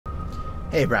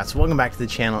Hey brats, welcome back to the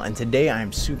channel, and today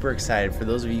I'm super excited for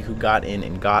those of you who got in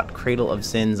and got Cradle of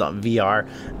Sins on VR.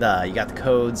 You got the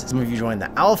codes, some of you joined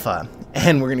the alpha,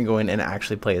 and we're gonna go in and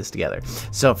actually play this together.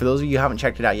 So for those of you who haven't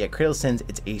checked it out yet, Cradle of Sins,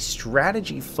 it's a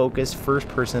strategy-focused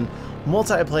first-person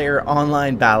multiplayer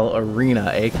online battle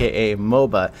arena, aka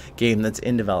MOBA game that's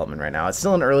in development right now. It's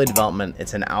still in early development,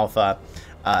 it's an alpha.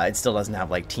 It still doesn't have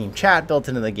like team chat built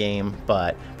into the game,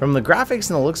 but from the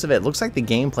graphics and the looks of it looks like the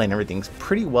gameplay and everything's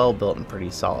pretty well built and pretty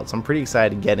solid. So I'm pretty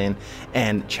excited to get in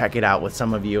and check it out with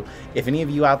some of you. If any of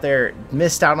you out there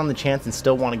missed out on the chance and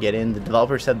still want to get in, the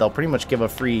developer said they'll pretty much give a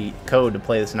free code to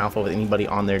play this in alpha with anybody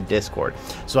on their Discord.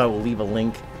 So I will leave a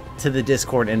link to the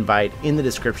Discord invite in the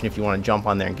description if you want to jump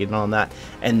on there and get in on that.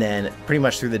 And then pretty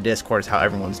much through the Discord is how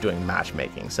everyone's doing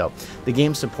matchmaking. So the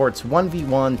game supports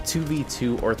 1v1,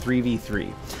 2v2, or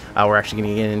 3v3. We're actually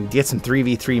going to get in and get some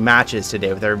 3v3 matches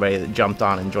today with everybody that jumped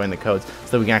on and joined the codes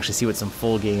so that we can actually see what some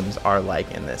full games are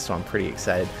like in this. So I'm pretty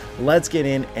excited. Let's get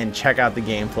in and check out the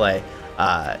gameplay.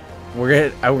 We're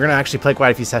gonna actually play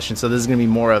quite a few sessions, so this is going to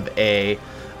be more of a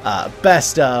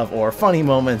best of or funny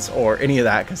moments or any of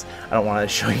that, because I don't want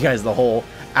to show you guys the whole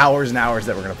hours and hours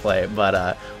that we're going to play,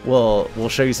 but we'll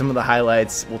show you some of the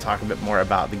highlights. We'll talk a bit more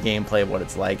about the gameplay, what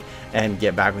it's like, and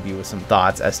get back with you with some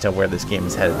thoughts as to where this game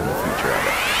is headed in the future of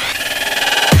it.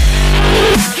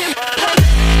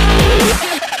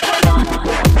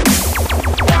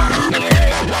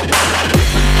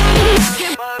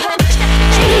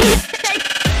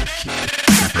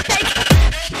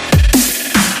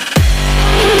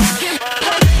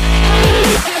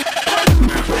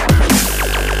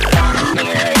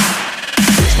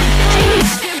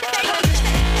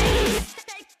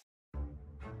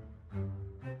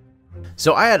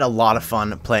 So I had a lot of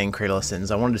fun playing Cradle of Sins.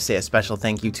 I wanted to say a special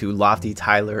thank you to Lofty,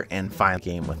 Tyler, and Final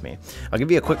Game with me. I'll give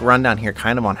you a quick rundown here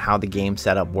kind of on how the game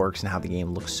setup works and how the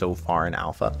game looks so far in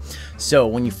alpha. So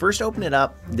when you first open it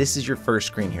up, this is your first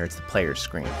screen here. It's the player's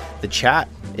screen. The chat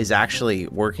is actually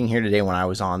working here today. When I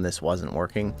was on, this wasn't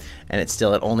working, and it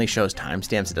only shows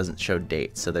timestamps. It doesn't show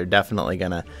dates. So they're definitely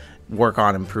gonna work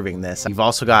on improving this. You've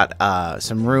also got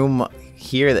some room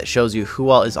here that shows you who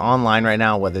all is online right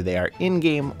now, whether they are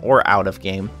in-game or out of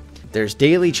game. There's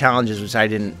daily challenges, which I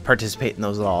didn't participate in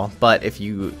those at all, but if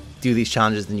you do these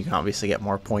challenges, then you can obviously get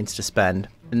more points to spend.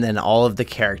 And then all of the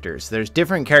characters. There's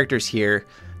different characters here,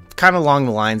 kind of along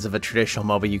the lines of a traditional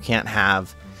MOBA. You can't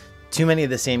have too many of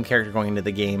the same character going into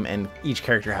the game, and each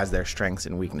character has their strengths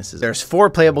and weaknesses. There's 4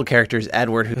 playable characters.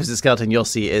 Edward, who's the skeleton you'll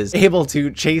see, is able to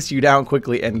chase you down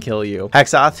quickly and kill you.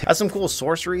 Hexoth has some cool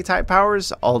sorcery type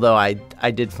powers, although I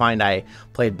did find I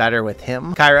played better with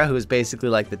him. Kyra, who is basically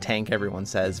like the tank everyone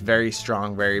says, very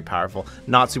strong, very powerful,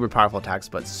 not super powerful attacks,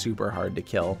 but super hard to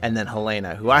kill. And then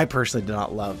Helena, who I personally do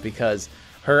not love because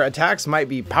her attacks might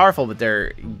be powerful, but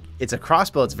it's a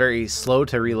crossbow. It's very slow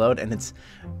to reload, and it's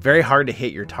very hard to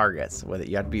hit your targets with it.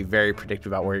 You have to be very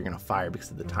predictive about where you're going to fire because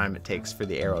of the time it takes for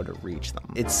the arrow to reach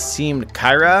them. It seemed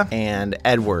Kyra and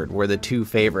Edward were the 2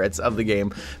 favorites of the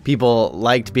game. People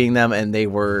liked being them, and they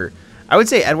were... I would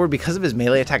say Edward, because of his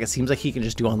melee attack, it seems like he can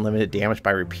just do unlimited damage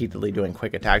by repeatedly doing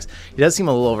quick attacks. He does seem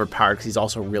a little overpowered because he's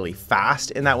also really fast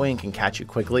in that way and can catch you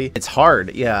quickly. It's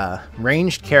hard. Yeah,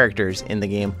 ranged characters in the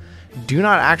game do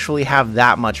not actually have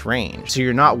that much range, so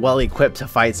you're not well equipped to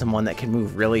fight someone that can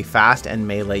move really fast and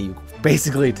melee you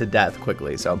basically to death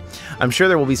quickly. So I'm sure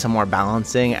there will be some more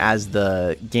balancing as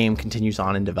the game continues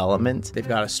on in development. They've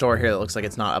got a store here that looks like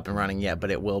it's not up and running yet,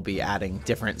 but it will be adding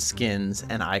different skins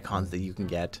and icons that you can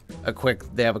get.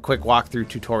 They have a quick walkthrough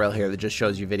tutorial here that just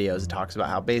shows you videos. It talks about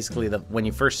how basically when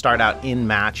you first start out in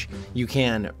match, you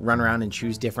can run around and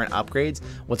choose different upgrades.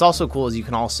 What's also cool is you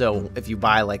can also, if you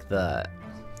buy like the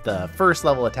first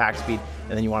level attack speed,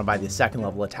 and then you want to buy the second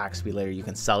level attack speed later, you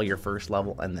can sell your first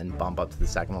level and then bump up to the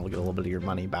second level, get a little bit of your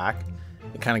money back.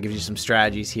 It kind of gives you some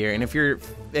strategies here, and if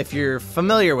you're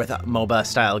familiar with MOBA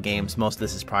style games, most of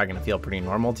this is probably going to feel pretty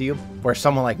normal to you. Where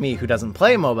someone like me who doesn't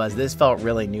play MOBAs, this felt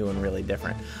really new and really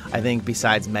different. I think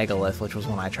besides Megalith, which was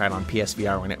one I tried on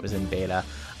PSVR when it was in beta,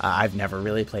 I've never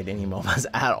really played any MOBAs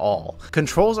at all.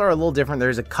 Controls are a little different.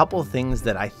 There's a couple things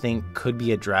that I think could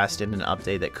be addressed in an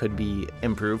update that could be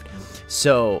improved.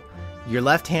 So your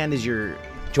left hand is your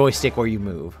joystick where you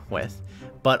move with.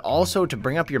 But also to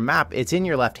bring up your map, it's in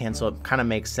your left hand, so it kind of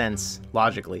makes sense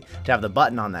logically to have the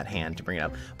button on that hand to bring it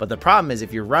up. But the problem is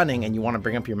if you're running and you want to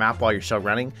bring up your map while you're still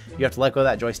running, you have to let go of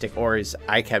that joystick, or as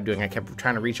I kept doing, I kept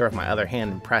trying to reach over with my other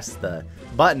hand and press the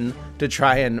button to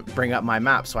try and bring up my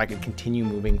map so I could continue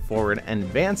moving forward and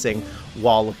advancing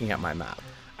while looking at my map.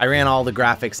 I ran all the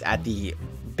graphics at the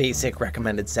basic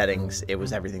recommended settings, it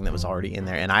was everything that was already in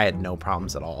there, and I had no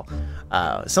problems at all.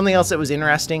 Something else that was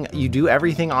interesting, you do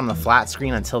everything on the flat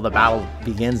screen until the battle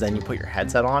begins, then you put your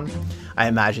headset on. I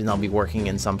imagine they'll be working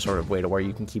in some sort of way to where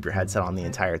you can keep your headset on the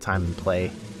entire time and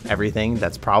play everything.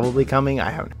 That's probably coming.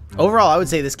 I haven't. Overall, I would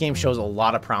say this game shows a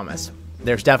lot of promise.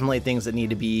 There's definitely things that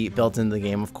need to be built into the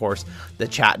game, of course, the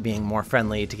chat being more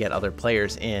friendly to get other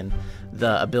players in,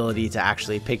 the ability to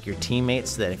actually pick your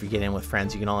teammates so that if you get in with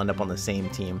friends, you can all end up on the same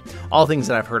team. All things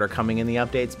that I've heard are coming in the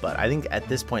updates, but I think at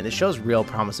this point, this shows real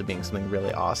promise of being something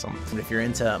really awesome. And if you're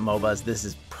into MOBAs, this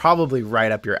is probably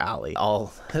right up your alley.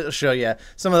 I'll show you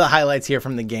some of the highlights here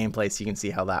from the gameplay so you can see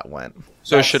how that went.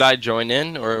 So should I join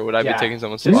in, or would I be taking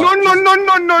someone's spot? No, no, no,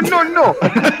 no, no, no, no!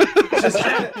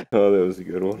 Oh, that was a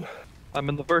good one. I'm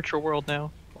in the virtual world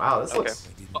now. Wow, this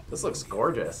looks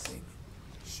gorgeous.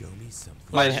 Show me something.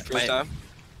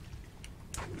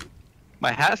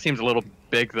 My hat seems a little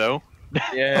big though.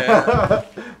 Yeah.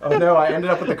 Oh no, I ended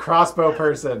up with the crossbow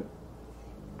person.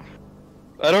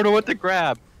 I don't know what to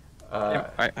grab.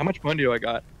 Alright, how much money do I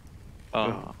got?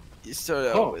 You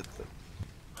start out with.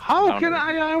 How can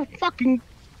I fucking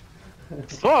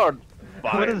sword?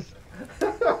 What is?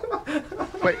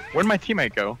 Wait, where'd my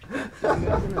teammate go?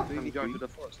 Going to the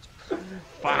forest.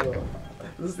 Fuck.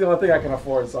 This is the only thing I can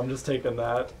afford, so I'm just taking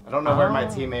that. I don't know where my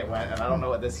teammate went, and I don't know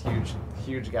what this huge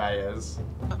guy is.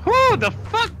 Who the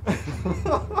fuck?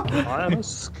 I am a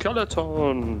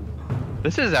skeleton.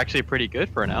 This is actually pretty good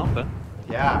for an alpha.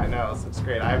 Yeah, I know, this looks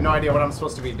great. I have no idea what I'm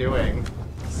supposed to be doing,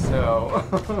 so...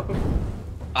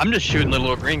 I'm just shooting the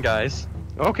little green guys.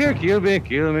 Okay, kill me,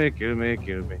 kill me, kill me,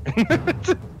 kill me.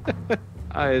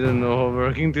 I don't know how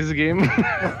working this game.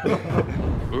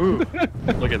 Ooh,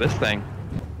 look at this thing.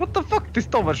 What the fuck? This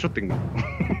dog was shooting me.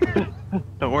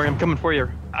 Don't worry, I'm coming for you.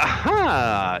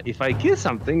 Aha! If I kill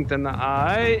something, then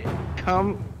I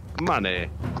come money.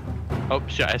 Oh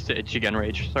shit, I have to itchy gun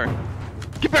rage. Sorry.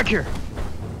 Get back here!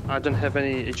 I don't have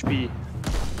any HP.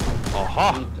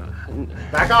 Aha!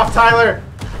 Back off, Tyler!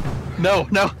 No,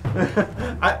 no.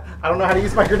 I don't know how to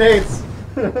use my grenades.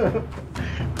 I'm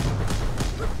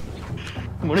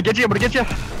gonna get you, I'm gonna get you.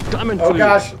 Diamond Oh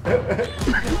gosh.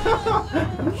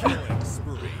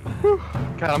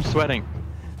 God, I'm sweating.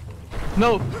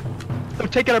 No! They're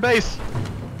taking our base!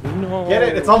 No. Get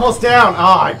it, it's almost down.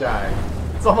 Oh, I died.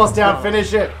 It's almost down,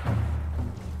 finish it.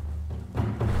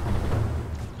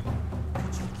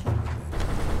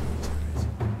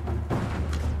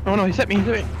 Oh no, he hit me, he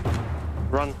hit me.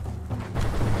 Run.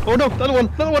 Oh no, another one,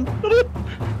 another one, another one.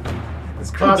 This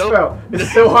crossbow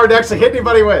is so hard to actually hit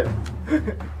anybody with.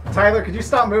 Tyler, could you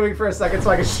stop moving for a second so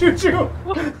I can shoot you?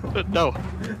 No.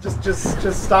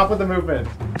 Just stop with the movement.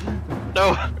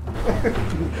 No.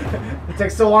 It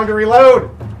takes so long to reload.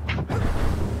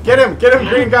 Get him,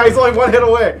 green guy. He's only one hit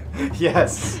away.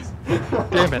 Yes.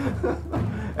 Damn it.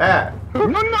 Ah. No,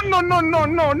 no, no, no, no,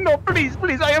 no, no, please,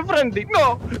 please, I am friendly,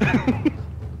 no!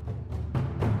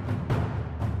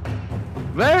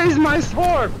 Where is my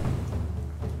sword?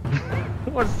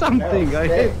 Or something, No, I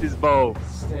hate this bow.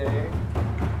 Stay.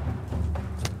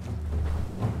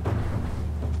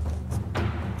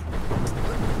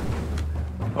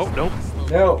 Oh, nope.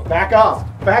 No, back off,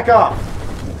 back off.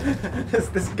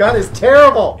 This gun is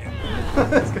terrible.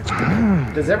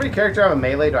 Does every character have a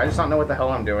melee? Do I just not know what the hell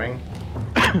I'm doing?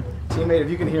 Teammate, if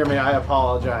you can hear me, I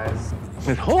apologize.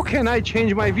 And how can I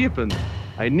change my weapon?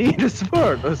 I need a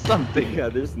sword or something. Yeah,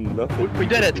 there's nothing. We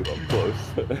did it. Up close.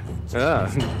 Yeah.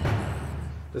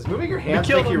 Does moving your hands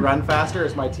killed make you him. run faster, or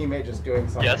is my teammate just doing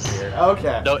something Yes. weird?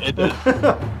 Okay. No, it did.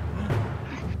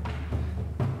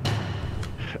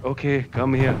 Okay,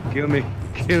 come here, kill me,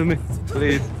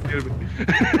 please, kill me.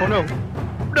 Oh no.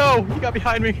 No, he got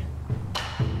behind me.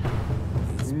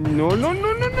 No, no,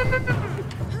 no, no, no, no, no.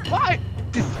 Why?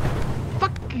 This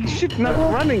fucking shit not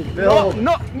running. Bill.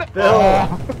 No, no, no.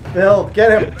 Bill, Bill,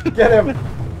 get him, get him.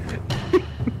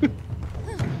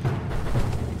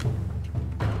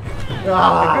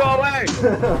 Ah. Go away!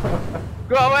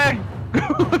 Go away!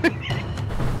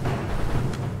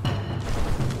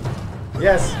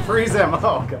 Yes, freeze him.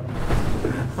 Oh god.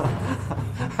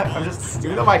 I'm just,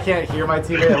 even though I can't hear my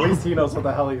teammate, at least he knows what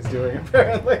the hell he's doing.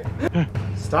 Apparently.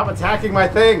 Stop attacking my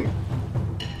thing.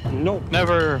 No.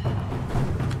 Never.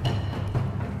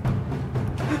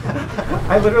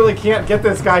 I literally can't get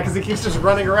this guy because he keeps just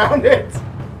running around it.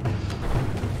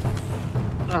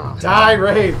 Die,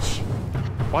 rage.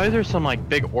 Why is there some like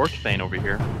big orc thing over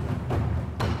here?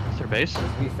 Is there base?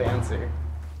 Be fancy.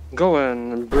 Go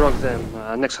and block them,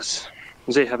 Nexus.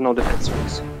 They have no defense,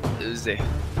 please.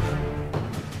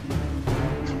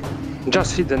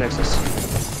 Just hit the Nexus.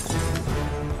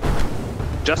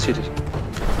 Just hit it.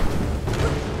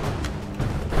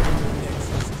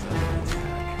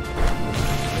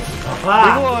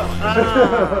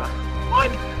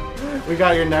 What? We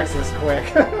got your Nexus quick.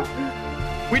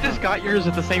 We just got yours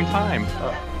at the same time.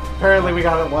 Apparently we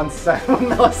got it 1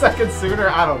 millisecond sooner.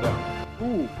 I don't know.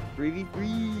 Ooh,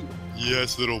 3v3.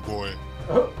 Yes, little boy.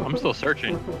 I'm still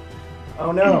searching.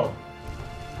 Oh no.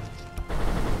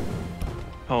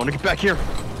 I want to get back here.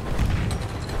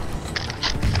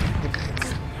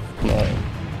 No.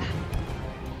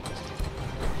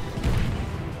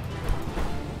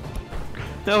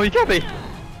 No, he got me.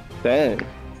 Dang.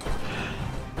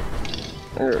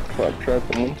 I got a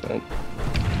claptrap on one side.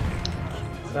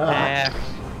 Ah.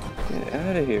 Get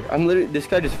out of here. I'm literally. This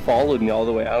guy just followed me all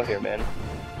the way out here, man.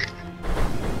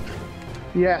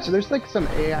 Yeah, so there's like some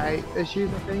AI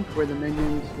issues, I think, where the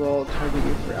minions will target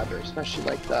you forever, especially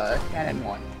like the cannon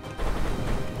one.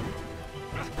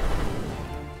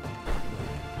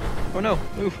 Oh no,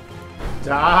 move.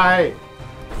 Die.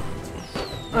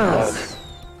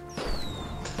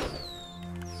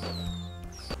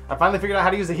 I finally figured out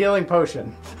how to use a healing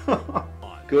potion.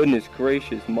 Goodness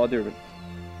gracious, mother.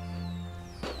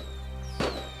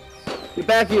 Get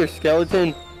back here,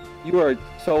 skeleton. You are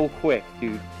so quick,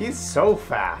 dude. He's so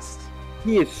fast.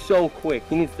 He is so quick.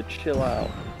 He needs to chill out.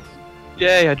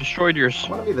 Yay, I destroyed yours. I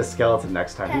want to be the skeleton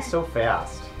next time. He's so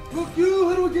fast. Fuck you!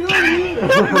 How do I get out of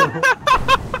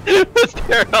here? That's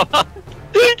terrible.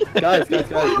 Guys,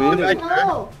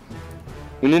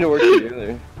 we need to work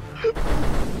together.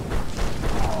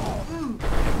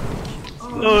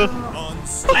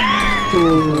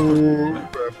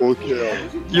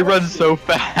 You run so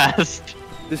fast.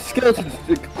 The skeleton's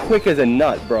quick as a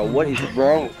nut, bro. What is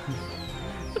wrong?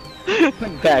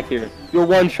 Get back here. You're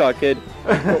one shot, kid.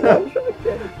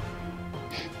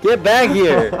 Get back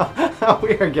here.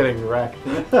 We are getting wrecked.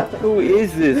 Who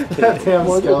is this kid? That damn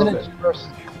skeleton.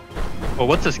 Well,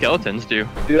 what's the skeletons do?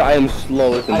 Dude, I am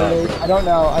slow as a nut. I don't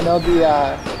know. I know the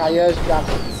Kaya's got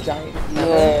this giant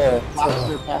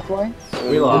lobster pathway.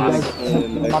 We lost.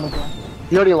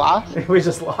 You already lost? We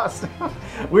just lost.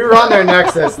 We were on their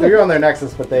Nexus. We were on their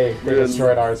Nexus, but they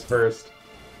destroyed ours first.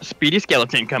 Speedy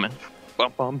skeleton coming.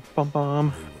 Bum bum bum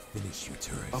bum. Finish you,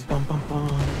 turret. Bum bum bum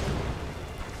bum.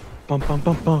 Bum bum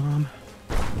bum bum.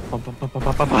 Bum bum bum bum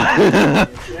bum bum.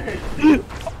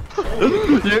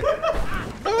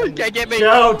 You can't get me.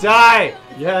 Joe, die!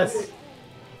 Yes.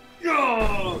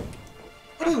 No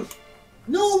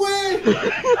way!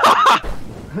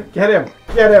 Get him!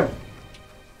 Get him!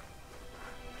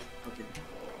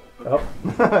 Oh,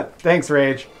 thanks,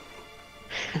 Rage.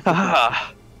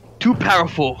 Ah, too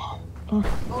powerful. Oh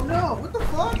no! What the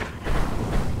fuck?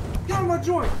 Get out of my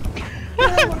joint! Get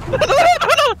out of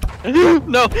my joint!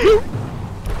 No.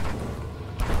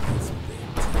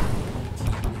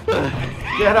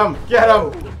 Get him! Get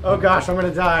him! Oh gosh, I'm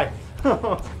gonna die.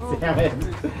 Damn it.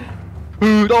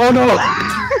 Oh no!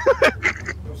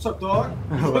 What's up, dog?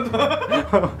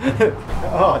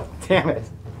 Oh, damn it.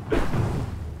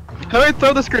 How do I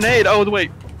throw this grenade? Oh,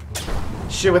 wait.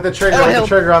 Shoot with the trigger, with the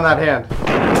trigger on that hand.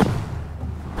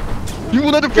 You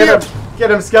will not defeat.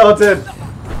 Get him, skeleton!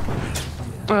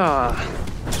 Ah.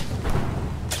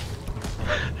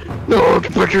 No,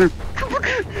 get back here.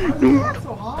 Why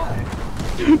so high?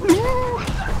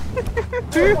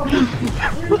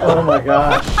 Oh my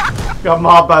gosh. Got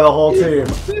mobbed by the whole team.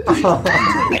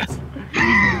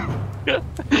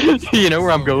 You know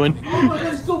where I'm going. Oh my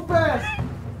god, he's so fast!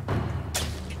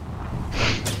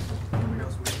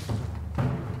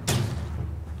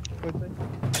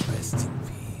 Rest in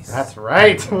peace. That's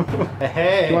right.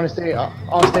 Hey. Do you want to stay?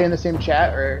 I'll stay in the same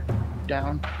chat or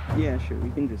down? Yeah, sure.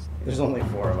 We can just. There's only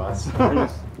 4 of us.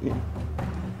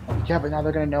 Yeah, but now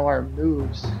they're gonna know our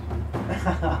moves.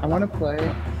 I want to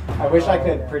play. I wish I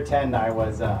could pretend I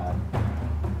was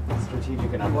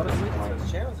strategic enough at this point.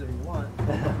 channels if you want.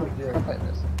 I'll play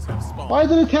this. Why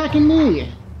is it attacking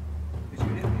me? Did you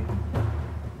hit me?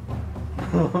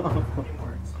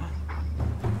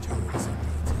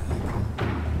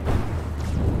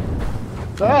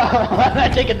 Oh, I'm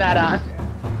not taking that on.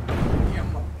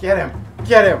 Get him!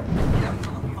 Get him!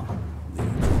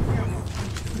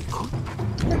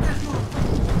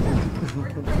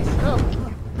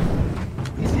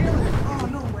 He's here. Oh,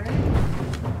 no way.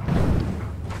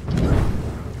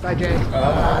 Bye, Jay.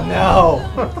 No!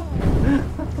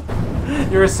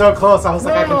 You were so close, I was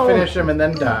like, I can finish him and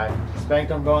then die.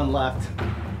 Spanked, I'm going left.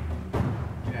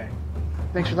 Okay.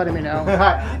 Thanks for letting me know.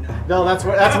 No, that's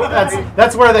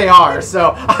where they are,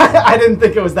 so I didn't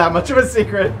think it was that much of a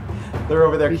secret. They're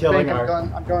over there killing our...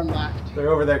 I'm going left. They're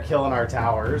over there killing our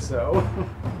tower, so...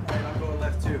 Alright, I'm going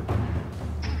left too.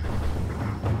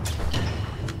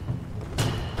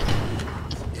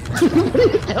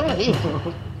 What are you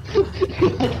doing?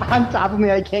 Like, on top of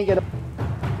me, I can't get up.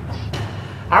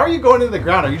 How are you going into the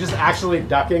ground? Are you just actually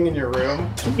ducking in your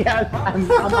room? Yeah, I'm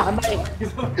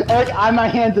like on my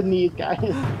hands and knees, guys.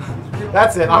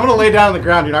 That's it. I'm gonna lay down on the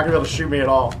ground. You're not gonna be able to shoot me at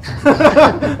all.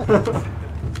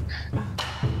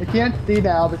 I can't see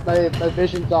now, but my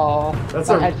vision's all. That's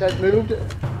my a- headset moved.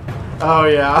 Oh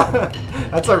yeah,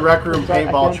 that's a rec room Sorry,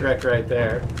 I paintball can't- trick right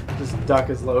there. Just duck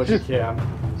as low as you can.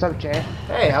 What's up, Jay?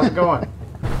 Hey, how's it going?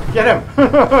 Get him!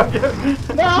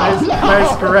 No,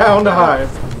 nice ground hive.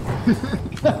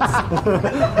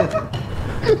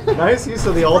 Nice use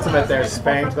of the ultimate there,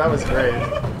 Spanked. That was great.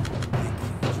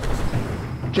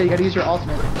 Jay, you gotta use your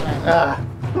ultimate.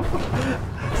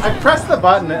 I pressed the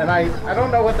button and I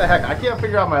don't know what the heck. I can't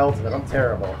figure out my ultimate. I'm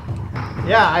terrible.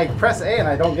 Yeah, I press A and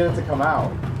I don't get it to come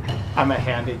out. I'm a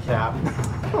handicap.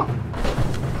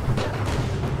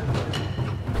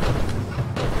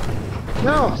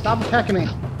 No, stop attacking me.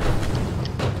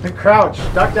 Crouch.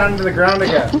 Duck down into the ground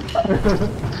again.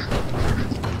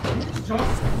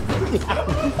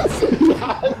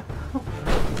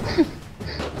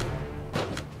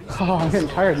 Oh, I'm getting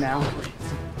tired now.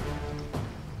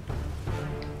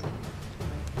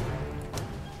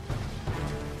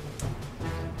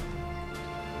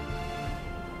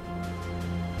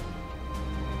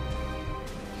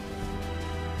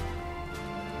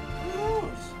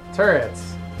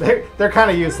 Turrets. They're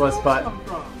kind of useless, but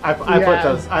I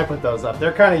put those up.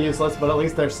 They're kind of useless, but at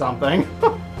least there's something.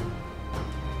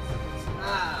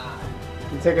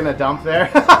 You taking a dump there?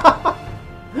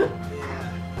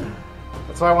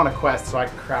 That's why I want a quest, so I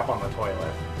can crap on the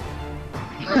toilet.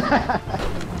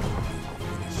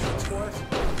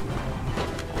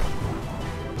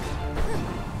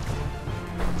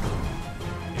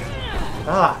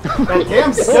 Ah, that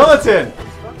damn skeleton!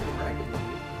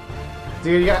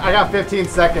 Dude, I got 15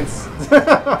 seconds.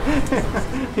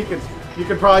 You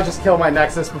could probably just kill my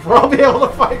Nexus before I'll be able to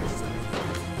fight.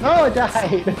 No, it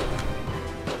died.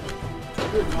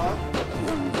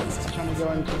 Just trying to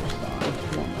go into your spawn.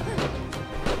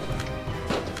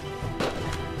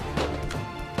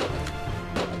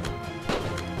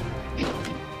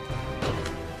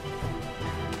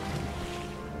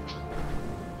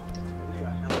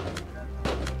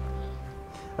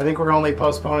 I think we're only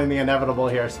postponing the inevitable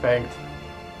here, Spanked.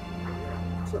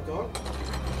 What's up, dog?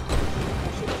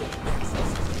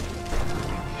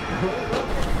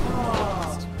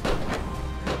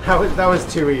 That was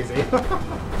too easy.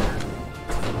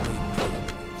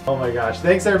 Oh my gosh.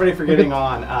 Thanks everybody for getting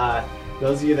on.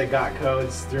 Those of you that got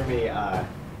codes through me, yeah,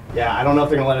 I don't know if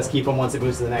they're going to let us keep them once it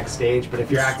moves to the next stage, but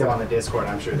if you're active on the Discord,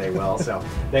 I'm sure they will. So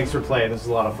thanks for playing. This was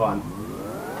a lot of fun.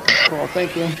 Cool,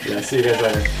 thank you. Yeah, see you guys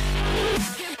later.